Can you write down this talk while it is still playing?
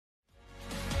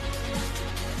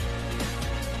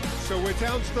So we're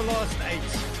down to the last 8.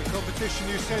 The competition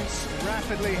you sense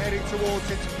rapidly heading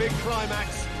towards its big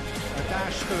climax. A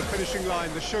dash to the finishing line,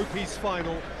 the showpiece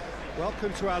final.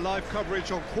 Welcome to our live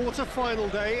coverage on quarter-final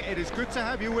day. It is good to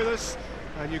have you with us,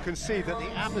 and you can see that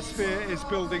the atmosphere is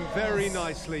building very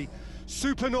nicely.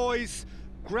 Super noise,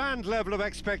 grand level of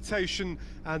expectation,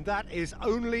 and that is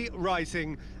only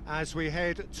rising as we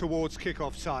head towards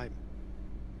kick-off time.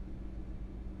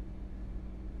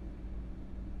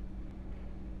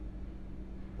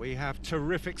 We have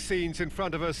terrific scenes in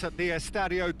front of us at the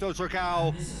Estádio do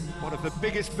Dragão, one of the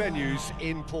biggest venues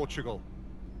in Portugal.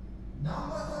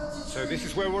 So this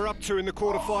is where we're up to in the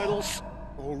quarterfinals.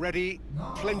 Already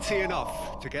plenty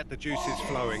enough to get the juices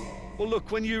flowing. Well,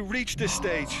 look, when you reach this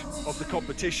stage of the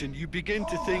competition, you begin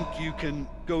to think you can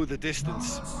go the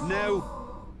distance.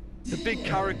 Now, the big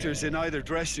characters in either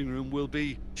dressing room will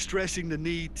be stressing the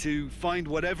need to find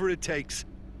whatever it takes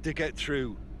to get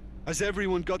through. Has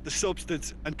everyone got the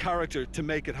substance and character to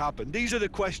make it happen? These are the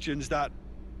questions that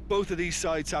both of these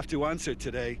sides have to answer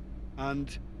today,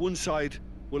 and one side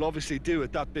will obviously do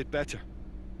it that bit better.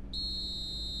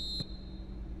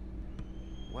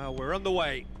 Well, we're on the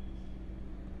way.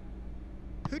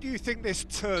 Who do you think this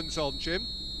turns on, Jim?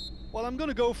 Well, I'm going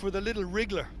to go for the little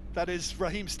wriggler that is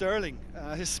Raheem Sterling.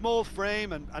 His small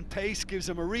frame and pace gives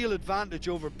him a real advantage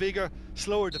over bigger,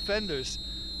 slower defenders.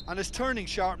 And his turning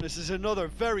sharpness is another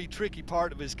very tricky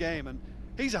part of his game, and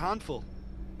he's a handful.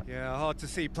 Yeah, hard to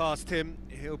see past him.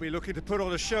 He'll be looking to put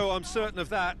on a show, I'm certain of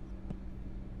that.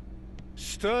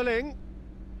 Sterling.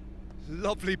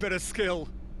 Lovely bit of skill.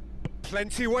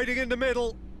 Plenty waiting in the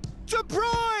middle. De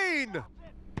Bruyne!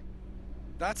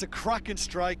 That's a cracking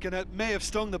strike, and it may have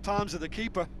stung the palms of the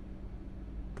keeper.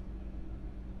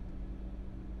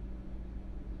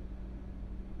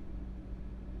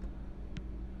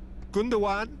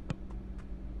 Gundogan,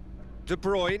 De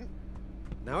Bruyne,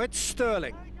 now it's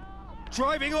Sterling.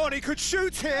 Driving on, he could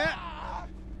shoot here!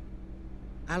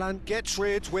 Alan gets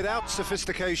rid without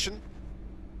sophistication.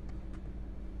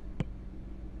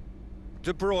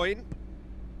 De Bruyne,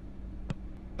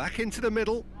 back into the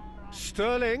middle,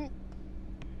 Sterling.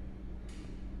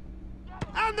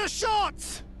 And the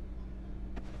shot!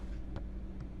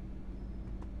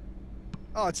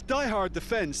 Oh, it's die-hard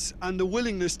defence and the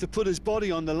willingness to put his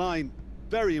body on the line.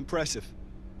 Very impressive.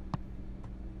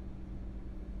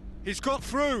 He's got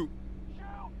through.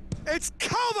 It's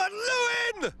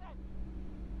Calvert-Lewin!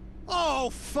 Oh,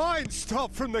 fine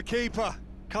stop from the keeper.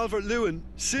 Calvert-Lewin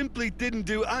simply didn't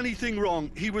do anything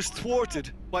wrong. He was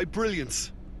thwarted by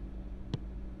brilliance.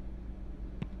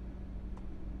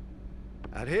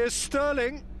 And here's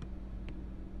Sterling.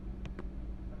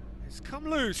 It's come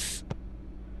loose.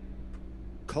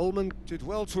 Coleman did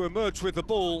well to emerge with the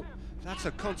ball. That's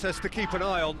a contest to keep an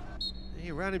eye on.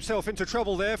 He ran himself into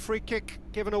trouble there. Free kick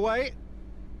given away.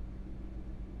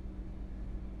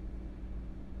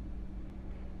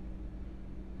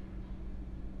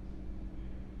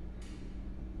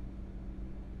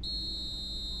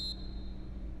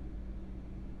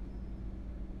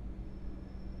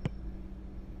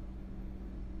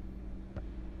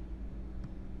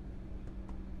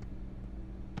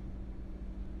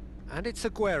 And it's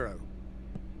Aguero.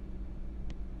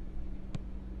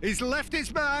 He's left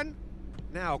his man.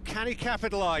 Now, can he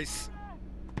capitalise?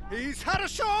 He's had a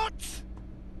shot!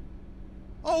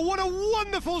 Oh, what a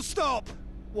wonderful stop!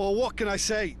 Well, what can I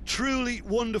say? Truly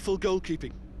wonderful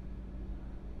goalkeeping.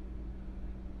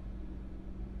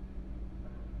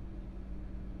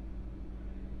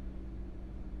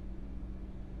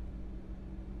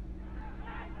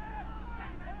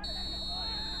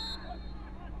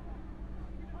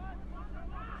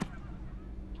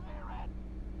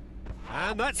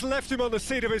 And that's left him on the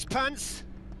seat of his pants.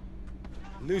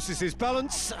 Loses his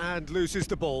balance and loses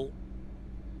the ball.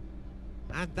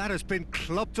 And that has been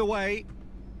clubbed away.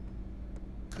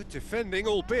 Good defending,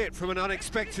 albeit from an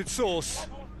unexpected source.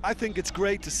 I think it's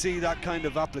great to see that kind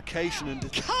of application.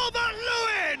 And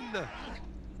Calvert-Lewin!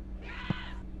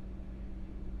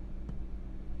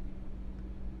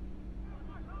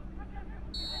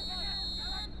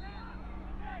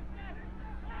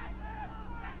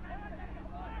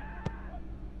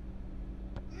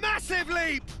 Massive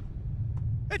leap!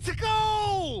 It's a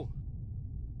goal!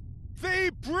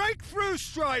 The breakthrough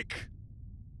strike!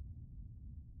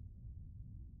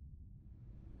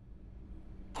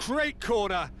 Great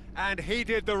corner, and he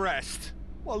did the rest.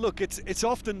 Well, look, it's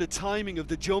often the timing of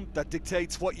the jump that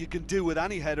dictates what you can do with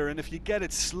any header, and if you get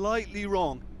it slightly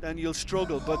wrong, then you'll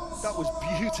struggle, but that was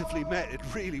beautifully met, it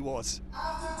really was.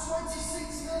 After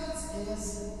 26 minutes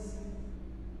is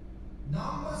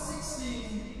number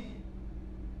 16.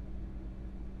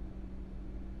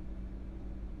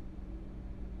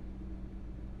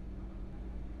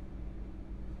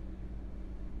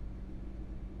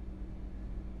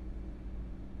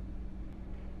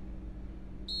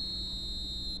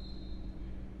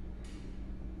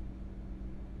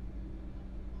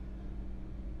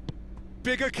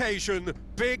 Big occasion,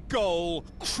 big goal,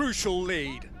 crucial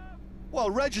lead. Well,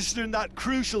 registering that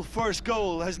crucial first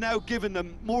goal has now given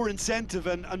them more incentive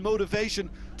and motivation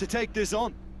to take this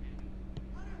on.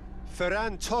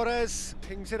 Ferran Torres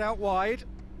pings it out wide.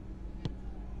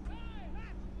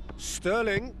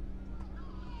 Sterling.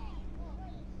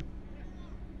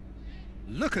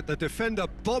 Look at the defender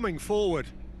bombing forward.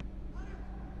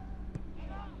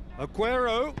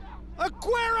 Aguero.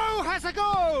 Aguero has a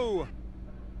go!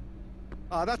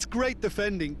 Ah, that's great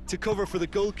defending to cover for the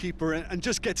goalkeeper and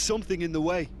just get something in the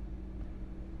way.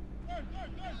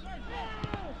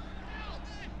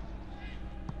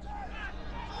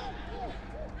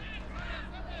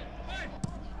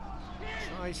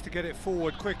 Tries to get it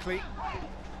forward quickly.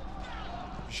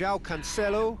 João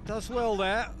Cancelo does well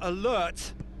there,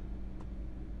 alert.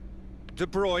 De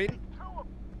Bruyne.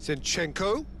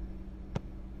 Zinchenko.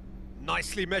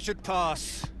 Nicely measured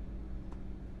pass.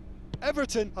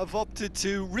 Everton have opted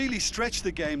to really stretch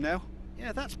the game now.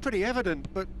 Yeah, that's pretty evident,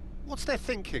 but what's their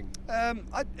thinking?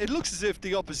 It looks as if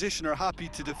the opposition are happy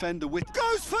to defend the width.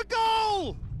 Goes for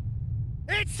goal!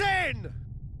 It's in!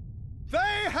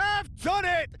 They have done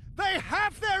it! They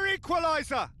have their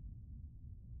equaliser!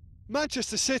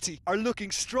 Manchester City are looking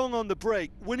strong on the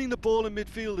break. Winning the ball in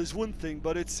midfield is one thing,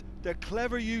 but it's their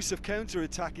clever use of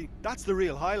counter-attacking. That's the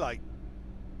real highlight.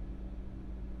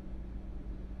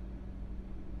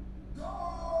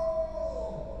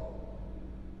 Goal!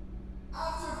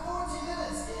 After 40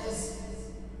 minutes is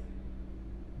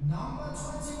number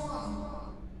 21.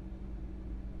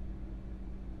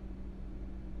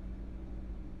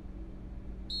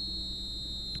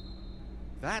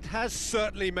 That has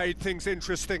certainly made things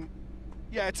interesting.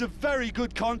 Yeah, it's a very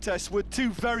good contest with two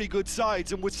very good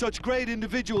sides, and with such great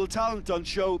individual talent on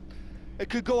show, it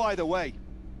could go either way.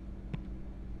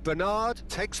 Bernard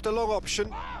takes the long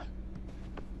option.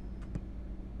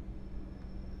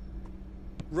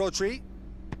 Rodri.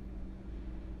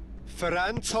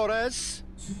 Ferran Torres.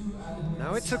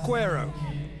 Now it's Aguero.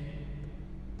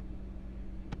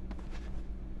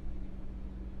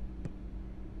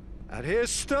 And here's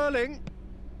Sterling.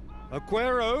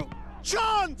 Aguero.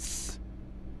 Chance!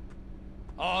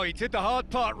 Oh, he did the hard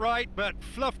part right, but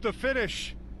fluffed the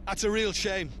finish. That's a real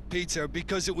shame, Peter,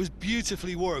 because it was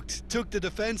beautifully worked. Took the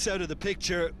defence out of the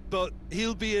picture, but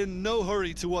he'll be in no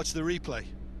hurry to watch the replay.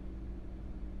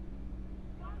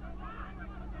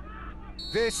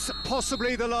 This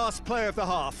possibly the last play of the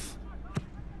half.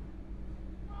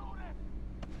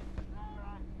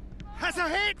 Has a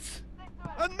hit!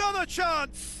 Another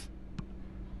chance!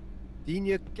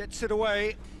 Digne gets it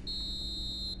away.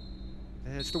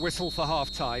 There's the whistle for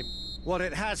half-time. Well,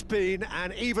 it has been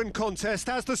an even contest,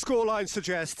 as the scoreline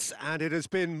suggests, and it has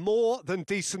been more than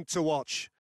decent to watch.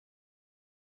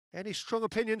 Any strong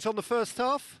opinions on the first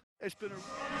half? It's been a...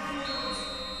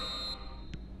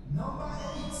 Number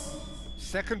 8.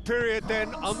 Second period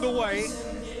then underway.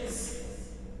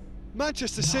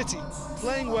 Manchester City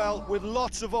playing well with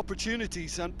lots of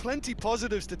opportunities and plenty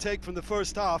positives to take from the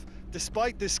first half.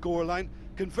 Despite this scoreline,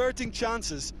 converting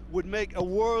chances would make a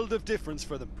world of difference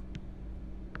for them.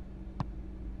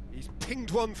 He's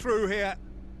pinged one through here.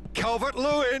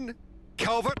 Calvert-Lewin.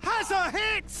 Calvert has a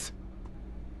hit!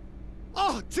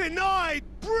 Oh, denied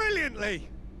brilliantly!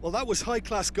 Well, that was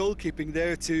high-class goalkeeping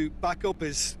there to back up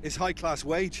his high-class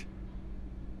wage.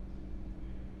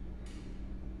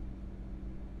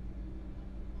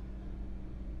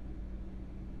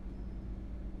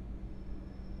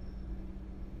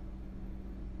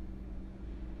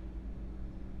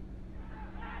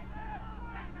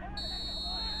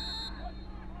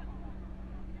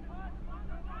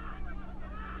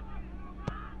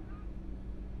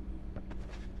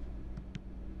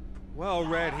 Well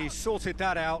read, he sorted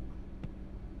that out.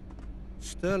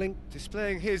 Sterling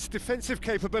displaying his defensive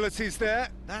capabilities there.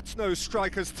 That's no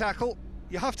striker's tackle.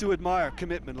 You have to admire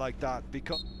commitment like that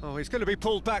because... Oh, he's going to be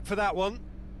pulled back for that one.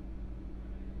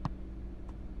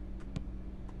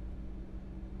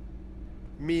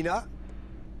 Mina.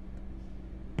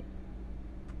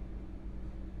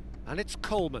 And it's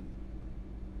Coleman.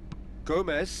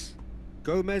 Gomez.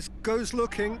 Gomez goes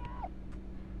looking.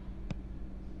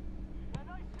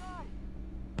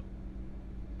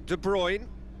 De Bruyne.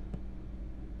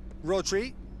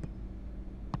 Rodri.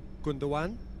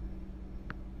 Gundogan.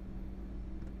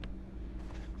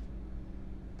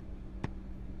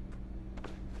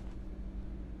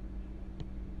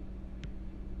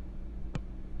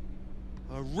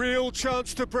 A real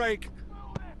chance to break.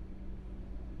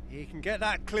 He can get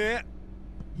that clear.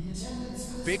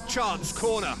 Big chance,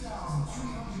 corner.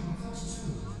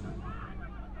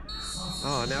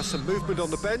 Ah, now some movement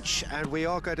on the bench, and we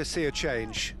are going to see a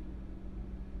change.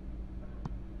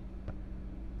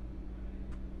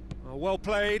 Oh, well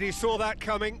played, he saw that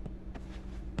coming.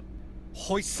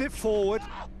 Hoists it forward.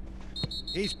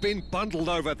 He's been bundled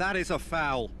over, that is a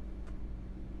foul.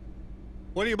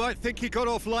 Well, you might think he got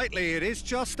off lightly, it is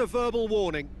just a verbal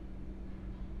warning.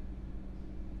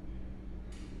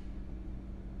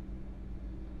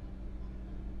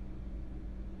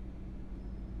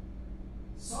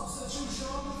 Substitution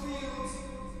on the field.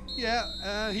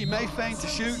 Yeah, he may feign to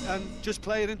shoot and just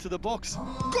play it into the box.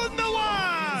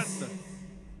 Goodison!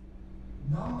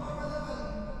 Number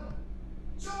 11,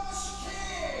 Josh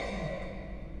King.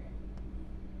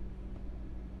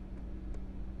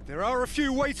 There are a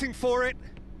few waiting for it.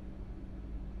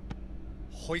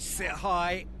 Hoists it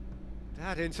high.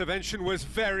 That intervention was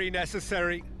very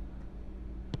necessary.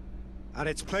 And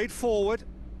it's played forward,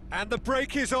 and the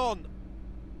break is on.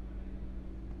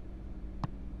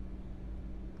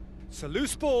 It's a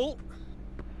loose ball.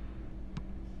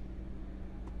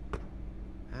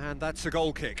 And that's a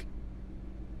goal kick.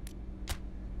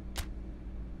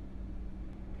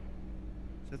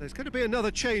 So there's going to be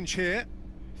another change here.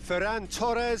 Ferran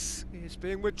Torres is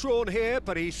being withdrawn here,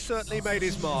 but he's certainly made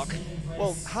his mark.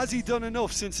 Well, has he done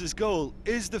enough since his goal?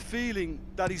 Is the feeling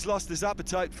that he's lost his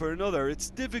appetite for another? It's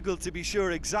difficult to be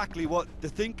sure exactly what the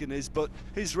thinking is, but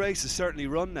his race is certainly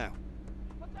run now.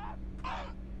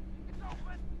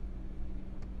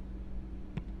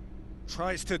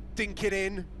 Tries to dink it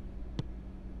in.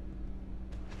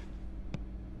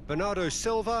 Bernardo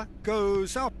Silva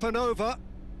goes up and over.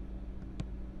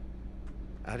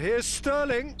 And here's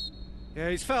Sterling. Yeah,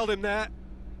 he's fouled him there.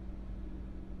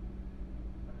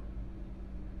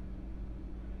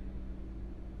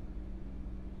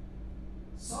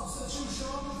 Substitution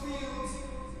on the field.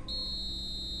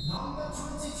 Number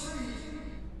 23.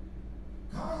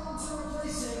 Coming on to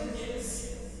replace him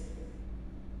is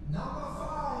number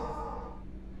 5.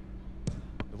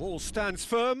 The ball stands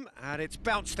firm and it's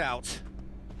bounced out.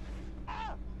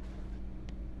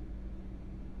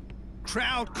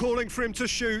 Crowd calling for him to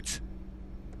shoot.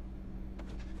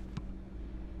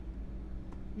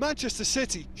 Manchester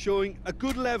City showing a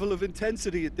good level of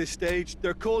intensity at this stage.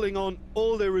 They're calling on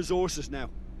all their resources now.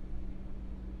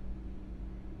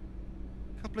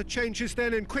 Couple of changes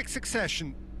then in quick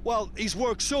succession. Well, he's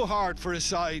worked so hard for his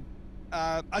side,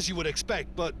 as you would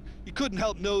expect, but you couldn't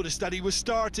help notice that he was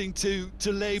starting to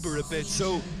labour a bit,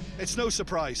 so it's no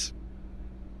surprise.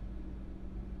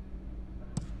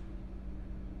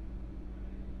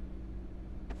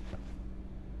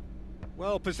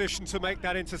 Well positioned to make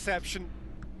that interception.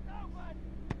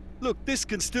 Look, this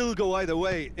can still go either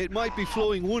way. It might be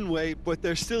flowing one way, but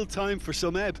there's still time for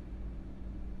some ebb.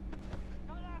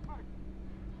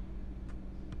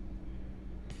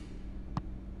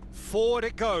 Forward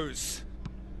it goes.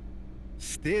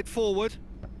 Steered forward.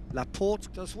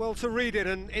 Laporte does well to read it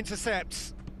and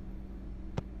intercepts.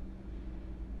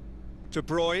 De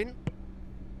Bruyne.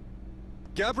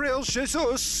 Gabriel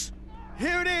Jesus.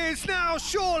 Here it is now,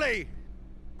 surely.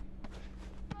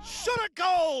 Shot at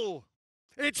goal.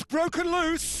 It's broken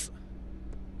loose.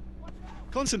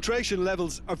 Concentration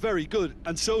levels are very good,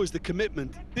 and so is the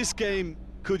commitment. This game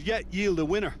could yet yield a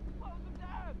winner.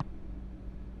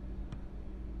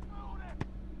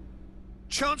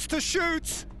 Chance to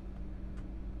shoot.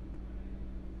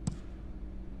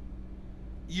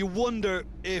 You wonder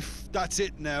if that's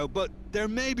it now, but there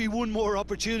may be one more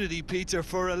opportunity, Peter,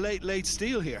 for a late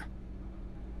steal here.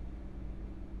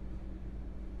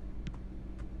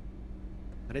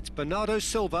 And it's Bernardo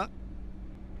Silva.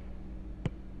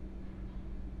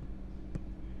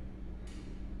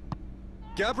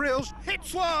 Gabriel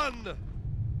hits one!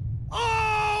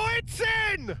 Oh, it's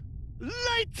in!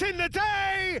 Late in the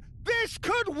day, this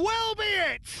could well be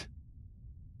it!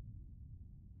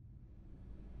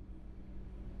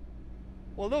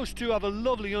 Well, those two have a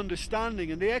lovely understanding,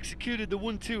 and they executed the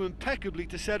 1-2 impeccably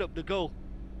to set up the goal.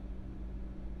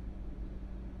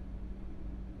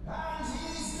 And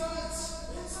he's done it!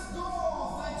 It's a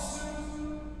goal, thanks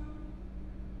to...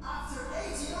 After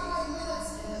 89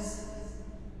 minutes is...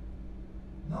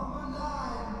 number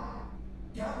 9,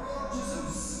 Gabriel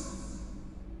Jesus.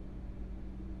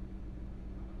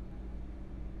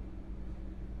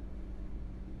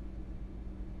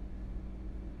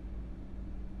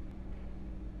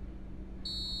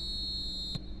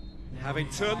 Having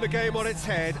turned the game on its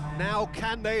head, now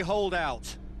can they hold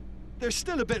out? There's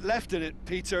still a bit left in it,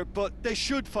 Peter, but they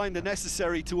should find the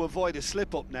necessary to avoid a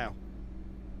slip-up now.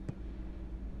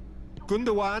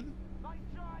 Gundogan.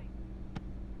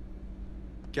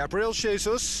 Gabriel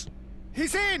Jesus.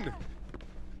 He's in!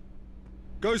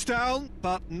 Goes down,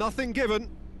 but nothing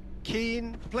given.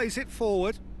 Keane plays it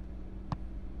forward.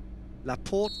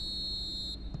 Laporte.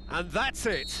 And that's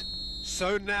it.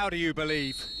 So now do you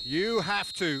believe? You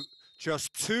have to.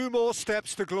 Just 2 more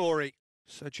steps to glory.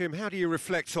 So, Jim, how do you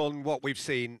reflect on what we've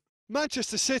seen?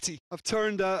 Manchester City have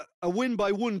turned a win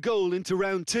by 1 goal into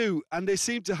round 2, and they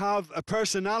seem to have a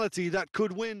personality that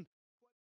could win